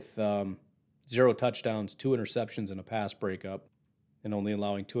with 0 touchdowns, 2 interceptions, and a pass breakup, and only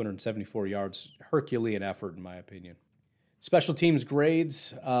allowing 274 yards. Herculean effort, in my opinion. Special teams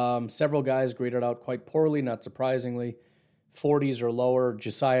grades, several guys graded out quite poorly, not surprisingly. 40s or lower.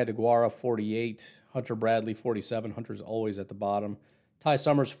 Josiah DeGuara, 48. Hunter Bradley, 47. Hunter's always at the bottom. Ty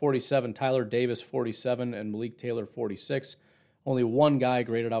Summers, 47. Tyler Davis, 47. And Malik Taylor, 46. Only one guy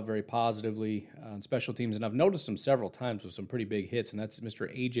graded out very positively on special teams, and I've noticed him several times with some pretty big hits, and that's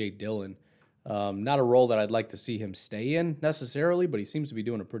Mr. A.J. Dillon. Not a role that I'd like to see him stay in necessarily, but he seems to be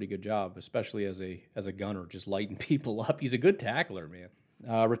doing a pretty good job, especially as a gunner, just lighting people up. He's a good tackler, man.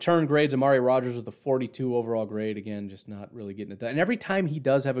 Return grades, Amari Rogers with a 42 overall grade. Again, just not really getting it done. And every time he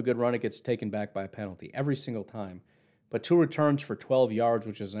does have a good run, it gets taken back by a penalty. Every single time. But 2 returns for 12 yards,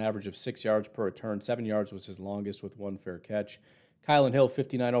 which is an average of 6 yards per return. 7 yards was his longest with 1 fair catch. Kylan Hill,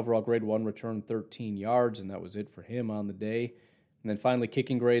 59 overall grade, 1 return, 13 yards, and that was it for him on the day. And then finally,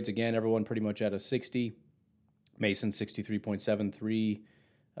 kicking grades, again, everyone pretty much at a 60. Mason, 63.73.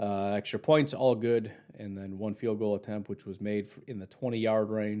 Extra points, all good. And then 1 field goal attempt, which was made in the 20-yard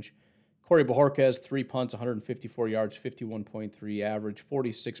range. Corey Bojorquez, 3 punts, 154 yards, 51.3 average,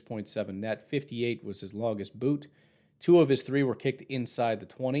 46.7 net. 58 was his longest boot. 2 of his 3 were kicked inside the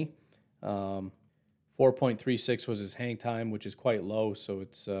 20. 4.36 was his hang time, which is quite low, so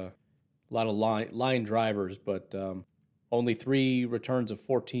it's a lot of line drivers, but only 3 returns of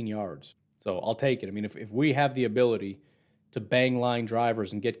 14 yards. So I'll take it. I mean, if we have the ability to bang line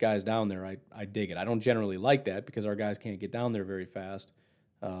drivers and get guys down there, I dig it. I don't generally like that because our guys can't get down there very fast,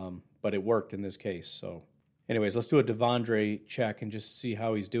 but it worked in this case. So anyways, let's do a Devondre check and just see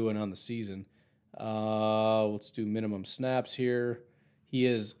how he's doing on the season. Let's do minimum snaps here. He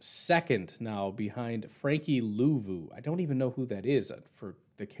is second now behind Frankie Louvu. I don't even know who that is for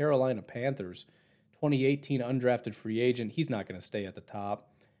the Carolina Panthers. 2018 undrafted free agent. He's not going to stay at the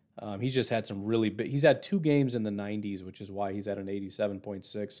top. He's just had some really big. He's had 2 games in the 90s, which is why he's at an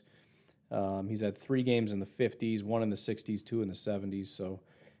 87.6. He's had 3 games in the 50s, 1 in the 60s, 2 in the 70s. So,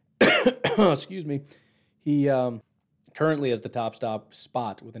 excuse me. He currently has the top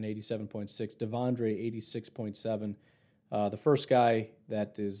spot with an 87.6. Devondre, 86.7. The first guy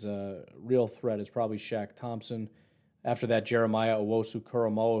that is a real threat is probably Shaq Thompson. After that, Jeremiah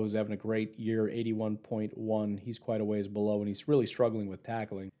Owusu-Koramoah, who's having a great year, 81.1. He's quite a ways below, and he's really struggling with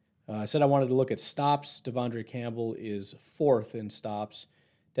tackling. I said I wanted to look at stops. Devondre Campbell is 4th in stops.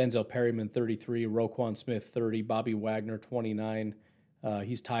 Denzel Perryman, 33. Roquan Smith, 30. Bobby Wagner, 29.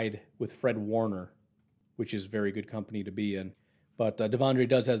 He's tied with Fred Warner, which is very good company to be in. But Devondre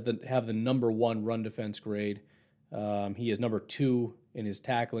does have the number 1 run defense grade. He is number 2 in his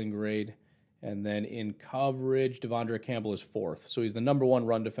tackling grade. And then in coverage, Devondre Campbell is 4th. So he's the number 1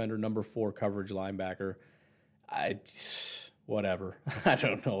 run defender, number 4 coverage linebacker. Whatever. I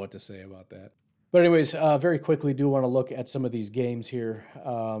don't know what to say about that. But anyways, very quickly, do want to look at some of these games here.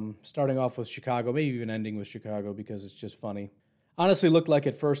 Starting off with Chicago, maybe even ending with Chicago because it's just funny. Honestly, looked like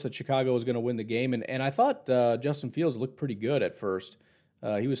at first that Chicago was going to win the game. And I thought Justin Fields looked pretty good at first.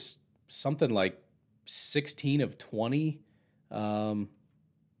 He was something like 16 of 20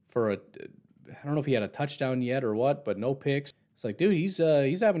 for I don't know if he had a touchdown yet or what, but no picks. It's like, dude, he's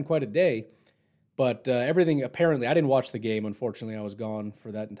having quite a day. But everything, apparently, I didn't watch the game. Unfortunately, I was gone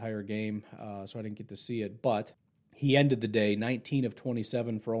for that entire game, so I didn't get to see it. But he ended the day 19 of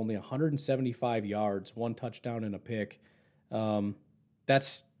 27 for only 175 yards, 1 touchdown and a pick.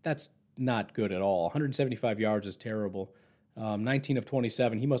 That's not good at all. 175 yards is terrible. 19 of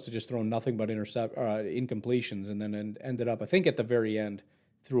 27, he must have just thrown nothing but incompletions and then ended up, I think at the very end,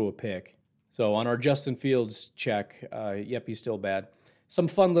 threw a pick. So on our Justin Fields check, yep, he's still bad. Some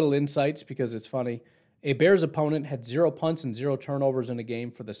fun little insights because it's funny. A Bears opponent had 0 punts and 0 turnovers in a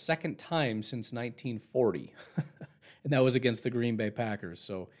game for the second time since 1940. And that was against the Green Bay Packers.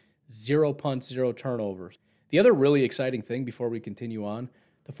 So 0 punts, 0 turnovers. The other really exciting thing before we continue on,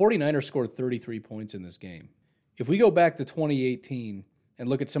 the 49ers scored 33 points in this game. If we go back to 2018 and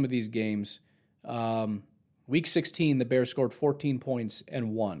look at some of these games, Week 16, the Bears scored 14 points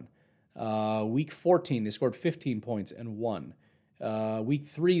and won. Week 14, they scored 15 points and won. Week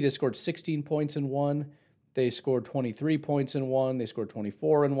 3, they scored 16 points and won. They scored 23 points and won. They scored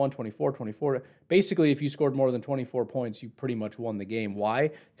 24 and won, 24. Basically, if you scored more than 24 points, you pretty much won the game.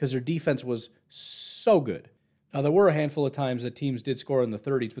 Why? Because their defense was so good. Now, there were a handful of times that teams did score in the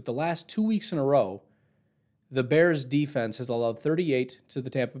 30s, but the last 2 weeks in a row, the Bears' defense has allowed 38 to the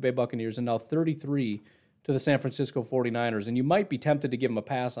Tampa Bay Buccaneers and now 33 to the San Francisco 49ers. And you might be tempted to give them a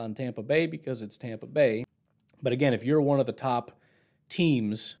pass on Tampa Bay because it's Tampa Bay. But again, if you're one of the top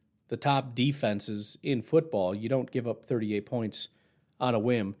teams, the top defenses in football, you don't give up 38 points on a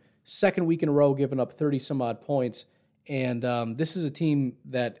whim. Second week in a row giving up 30-some-odd points. And this is a team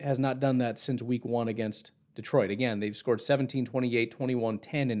that has not done that since week 1 against Detroit. Again, they've scored 17, 28, 21,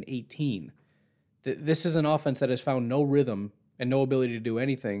 10, and 18. This is an offense that has found no rhythm and no ability to do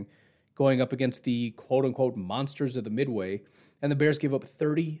anything going up against the quote-unquote monsters of the Midway, and the Bears give up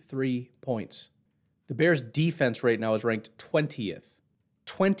 33 points. The Bears' defense right now is ranked 20th.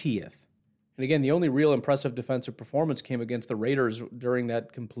 20th. And again, the only real impressive defensive performance came against the Raiders during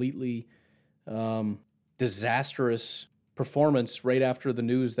that completely disastrous performance right after the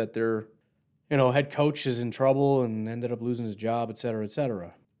news that their head coach is in trouble and ended up losing his job, et cetera, et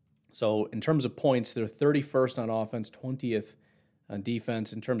cetera. So in terms of points, they're 31st on offense, 20th on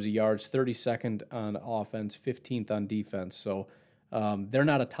defense. In terms of yards, 32nd on offense, 15th on defense. So they're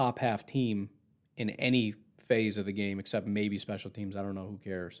not a top half team in any phase of the game except maybe special teams. I don't know. Who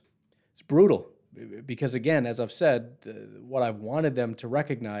cares? It's brutal because, again, as I've said, what I've wanted them to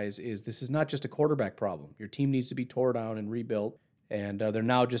recognize is this is not just a quarterback problem. Your team needs to be tore down and rebuilt, and they're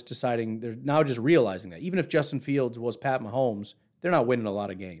now just realizing that. Even if Justin Fields was Pat Mahomes, they're not winning a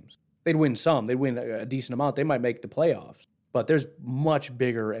lot of games. They'd win some. They'd win a decent amount. They might make the playoffs. But there's much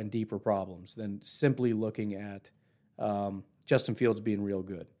bigger and deeper problems than simply looking at Justin Fields being real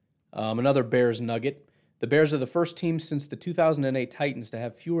good. Another Bears nugget. The Bears are the first team since the 2008 Titans to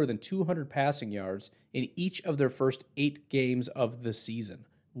have fewer than 200 passing yards in each of their first 8 games of the season.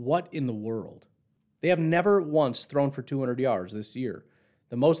 What in the world? They have never once thrown for 200 yards this year.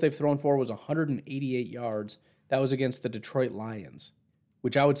 The most they've thrown for was 188 yards. That was against the Detroit Lions,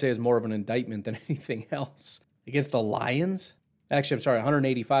 which I would say is more of an indictment than anything else. Against the Lions? Actually, I'm sorry,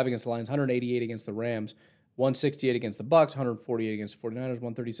 185 against the Lions, 188 against the Rams, 168 against the Bucks, 148 against the 49ers,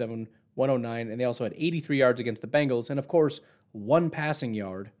 137, 109, and they also had 83 yards against the Bengals, and of course, 1 passing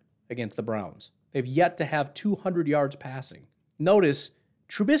yard against the Browns. They've yet to have 200 yards passing. Notice,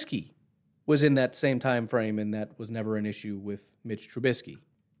 Trubisky was in that same time frame, and that was never an issue with Mitch Trubisky.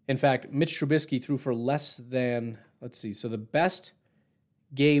 In fact, Mitch Trubisky threw for less than, so the best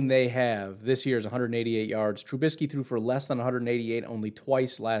game they have this year is 188 yards. Trubisky threw for less than 188 only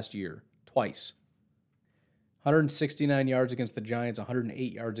twice last year. Twice. 169 yards against the Giants,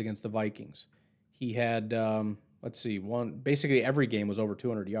 108 yards against the Vikings. He had, basically every game was over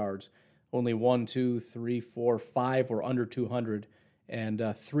 200 yards. Only 1, 2, 3, 4, 5 were under 200,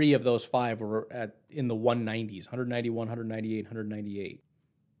 and 3 of those 5 were in the 190s, 191, 198, 198.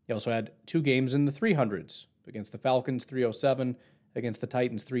 He also had 2 games in the 300s against the Falcons, 307, against the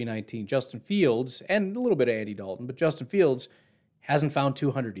Titans, 319. Justin Fields, and a little bit of Andy Dalton, but Justin Fields hasn't found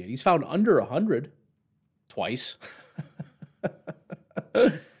 200 yet. He's found under 100 twice.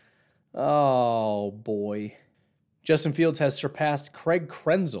 Oh, boy. Justin Fields has surpassed Craig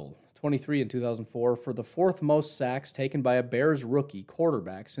Krenzel, 23 in 2004, for the 4th most sacks taken by a Bears rookie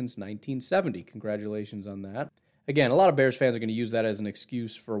quarterback since 1970. Congratulations on that. Again, a lot of Bears fans are going to use that as an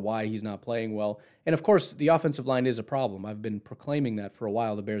excuse for why he's not playing well. And, of course, the offensive line is a problem. I've been proclaiming that for a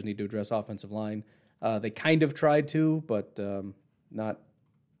while. The Bears need to address offensive line. They kind of tried to, but didn't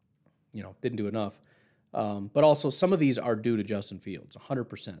do enough. But also, some of these are due to Justin Fields,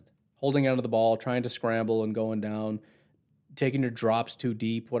 100%. Holding onto the ball, trying to scramble and going down, taking your drops too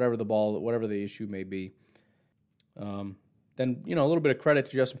deep, whatever the issue may be. Then, a little bit of credit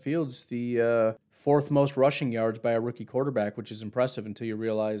to Justin Fields, the 4th most rushing yards by a rookie quarterback, which is impressive until you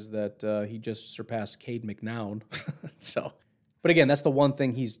realize that he just surpassed Cade McNown. But again, that's the one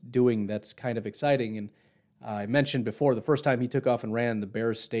thing he's doing that's kind of exciting. And I mentioned before, the first time he took off and ran, the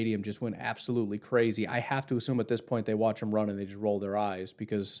Bears stadium just went absolutely crazy. I have to assume at this point they watch him run and they just roll their eyes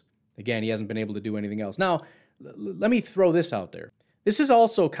because, again, he hasn't been able to do anything else. Now, let me throw this out there. This is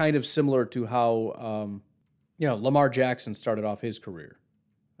also kind of similar to how, Lamar Jackson started off his career.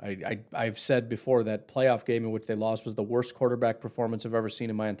 I've said before that playoff game in which they lost was the worst quarterback performance I've ever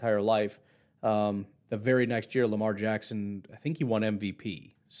seen in my entire life. The very next year, Lamar Jackson, I think he won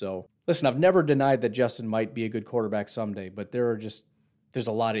MVP. So, listen, I've never denied that Justin might be a good quarterback someday, but there's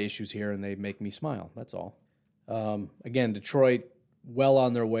a lot of issues here, and they make me smile. That's all. Again, Detroit, well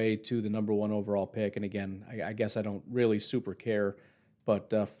on their way to the number 1 overall pick, and again, I guess I don't really super care, but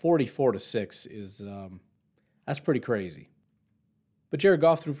 44-6 is that's pretty crazy. But Jared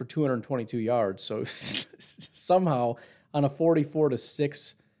Goff threw for 222 yards, so somehow on a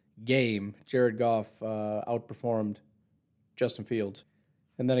 44-6 game, Jared Goff outperformed Justin Fields.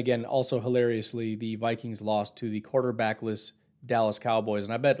 And then again, also hilariously, the Vikings lost to the quarterbackless Dallas Cowboys.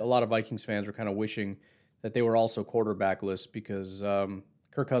 And I bet a lot of Vikings fans were kind of wishing that they were also quarterbackless because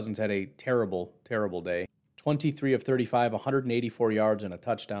Kirk Cousins had a terrible, terrible day. 23 of 35, 184 yards and a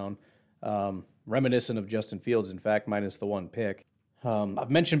touchdown. Reminiscent of Justin Fields, in fact, minus the 1 pick.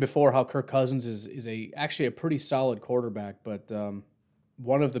 I've mentioned before how Kirk Cousins is actually a pretty solid quarterback, but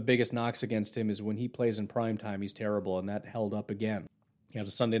one of the biggest knocks against him is when he plays in prime time, he's terrible, and that held up again. He had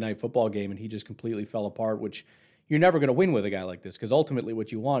a Sunday night football game, and he just completely fell apart, which you're never going to win with a guy like this, because ultimately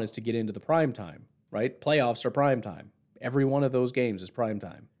what you want is to get into the prime time, right? Playoffs are prime time. Every one of those games is prime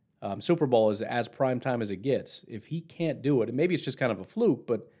time. Super Bowl is as prime time as it gets. If he can't do it, and maybe it's just kind of a fluke,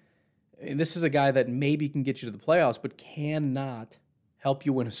 but this is a guy that maybe can get you to the playoffs, but cannot help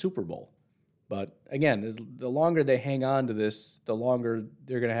you win a Super Bowl. But again, the longer they hang on to this, the longer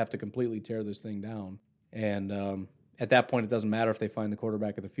they're going to have to completely tear this thing down. And at that point, it doesn't matter if they find the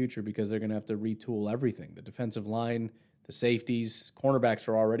quarterback of the future, because they're going to have to retool everything. The defensive line, the safeties, cornerbacks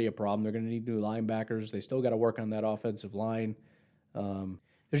are already a problem. They're going to need new linebackers. They still got to work on that offensive line.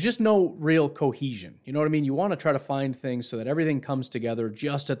 There's just no real cohesion. You know what I mean? You want to try to find things so that everything comes together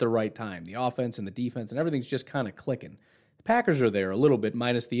just at the right time. The offense and the defense and everything's just kind of clicking. The Packers are there a little bit,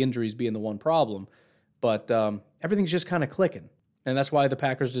 minus the injuries being the one problem. But everything's just kind of clicking. And that's why the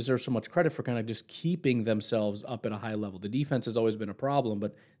Packers deserve so much credit for kind of just keeping themselves up at a high level. The defense has always been a problem,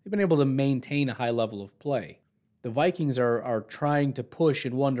 but they've been able to maintain a high level of play. The Vikings are trying to push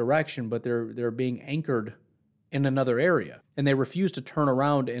in one direction, but they're being anchored in another area. And they refuse to turn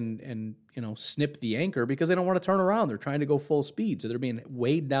around and snip the anchor, because they don't want to turn around. They're trying to go full speed, so they're being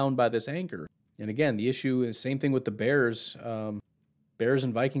weighed down by this anchor. And again, the issue is same thing with the Bears. Bears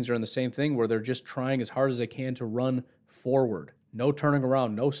and Vikings are in the same thing, where they're just trying as hard as they can to run forward. No turning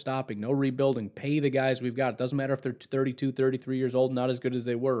around, no stopping, no rebuilding. Pay the guys we've got. It doesn't matter if they're 32, 33 years old, not as good as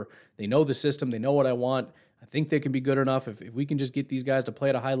they were. They know the system. They know what I want. I think they can be good enough. If we can just get these guys to play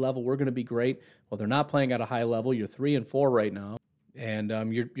at a high level, we're going to be great. Well, they're not playing at a high level. You're 3-4 right now, and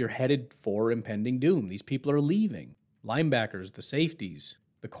you're headed for impending doom. These people are leaving. Linebackers, the safeties,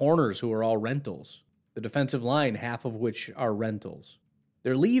 the corners who are all rentals, the defensive line, half of which are rentals.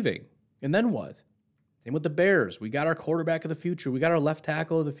 They're leaving. And then what? Same with the Bears. We got our quarterback of the future. We got our left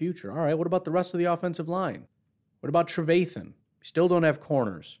tackle of the future. All right, what about the rest of the offensive line? What about Trevathan? We still don't have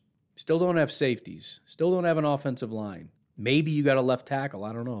corners. Still don't have safeties. Still don't have an offensive line. Maybe you got a left tackle.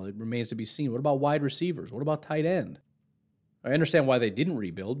 I don't know. It remains to be seen. What about wide receivers? What about tight end? I understand why they didn't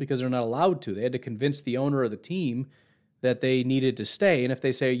rebuild, because they're not allowed to. They had to convince the owner of the team that they needed to stay. And if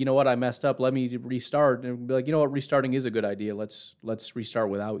they say, you know what, I messed up, let me restart, and be like, you know what, restarting is a good idea. Let's restart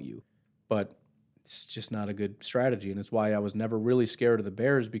without you. But it's just not a good strategy, and it's why I was never really scared of the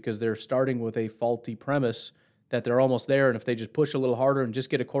Bears, because they're starting with a faulty premise that they're almost there, and if they just push a little harder and just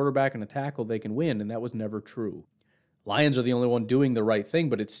get a quarterback and a tackle, they can win, and that was never true. Lions are the only one doing the right thing,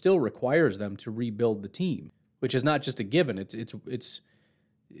 but it still requires them to rebuild the team, which is not just a given. It's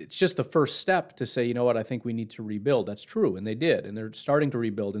just the first step to say, you know what, I think we need to rebuild. That's true, and they did, and they're starting to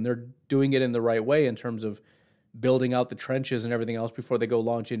rebuild, and they're doing it in the right way in terms of building out the trenches and everything else before they go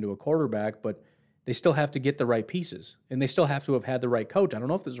launch into a quarterback, but they still have to get the right pieces, and they still have to have had the right coach. I don't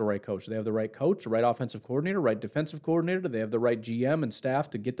know if there's a right coach. Do they have the right coach, the right offensive coordinator, right defensive coordinator? Do they have the right GM and staff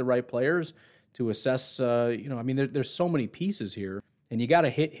to get the right players to assess? There's so many pieces here, and you got to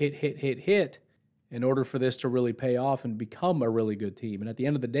hit in order for this to really pay off and become a really good team. And at the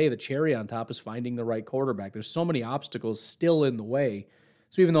end of the day, the cherry on top is finding the right quarterback. There's so many obstacles still in the way.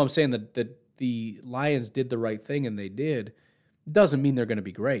 So even though I'm saying that the Lions did the right thing, and they did, doesn't mean they're going to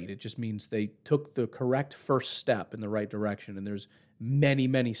be great. It just means they took the correct first step in the right direction, and there's many,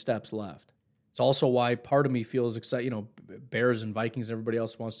 many steps left. It's also why part of me feels excited. Bears and Vikings, everybody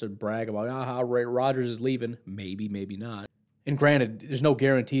else wants to brag about how Rodgers is leaving. Maybe, maybe not. And granted, there's no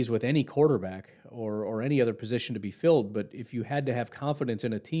guarantees with any quarterback or any other position to be filled, but if you had to have confidence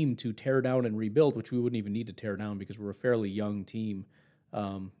in a team to tear down and rebuild, which we wouldn't even need to tear down because we're a fairly young team,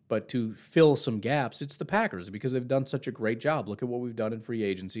 but to fill some gaps, it's the Packers, because they've done such a great job. Look at what we've done in free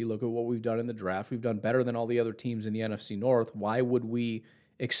agency. Look at what we've done in the draft. We've done better than all the other teams in the NFC North. Why would we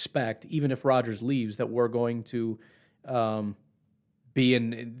expect, even if Rodgers leaves, that we're going to be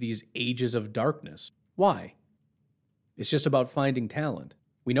in these ages of darkness? Why? It's just about finding talent.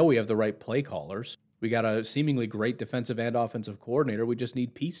 We know we have the right play callers. We got a seemingly great defensive and offensive coordinator. We just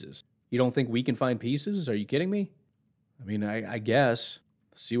need pieces. You don't think we can find pieces? Are you kidding me? I mean, I guess.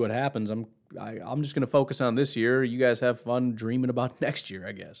 See what happens. I'm just going to focus on this year. You guys have fun dreaming about next year,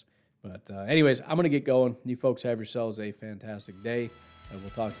 I guess. But anyways, I'm going to get going. You folks have yourselves a fantastic day, and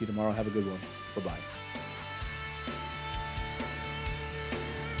we'll talk to you tomorrow. Have a good one. Bye-bye.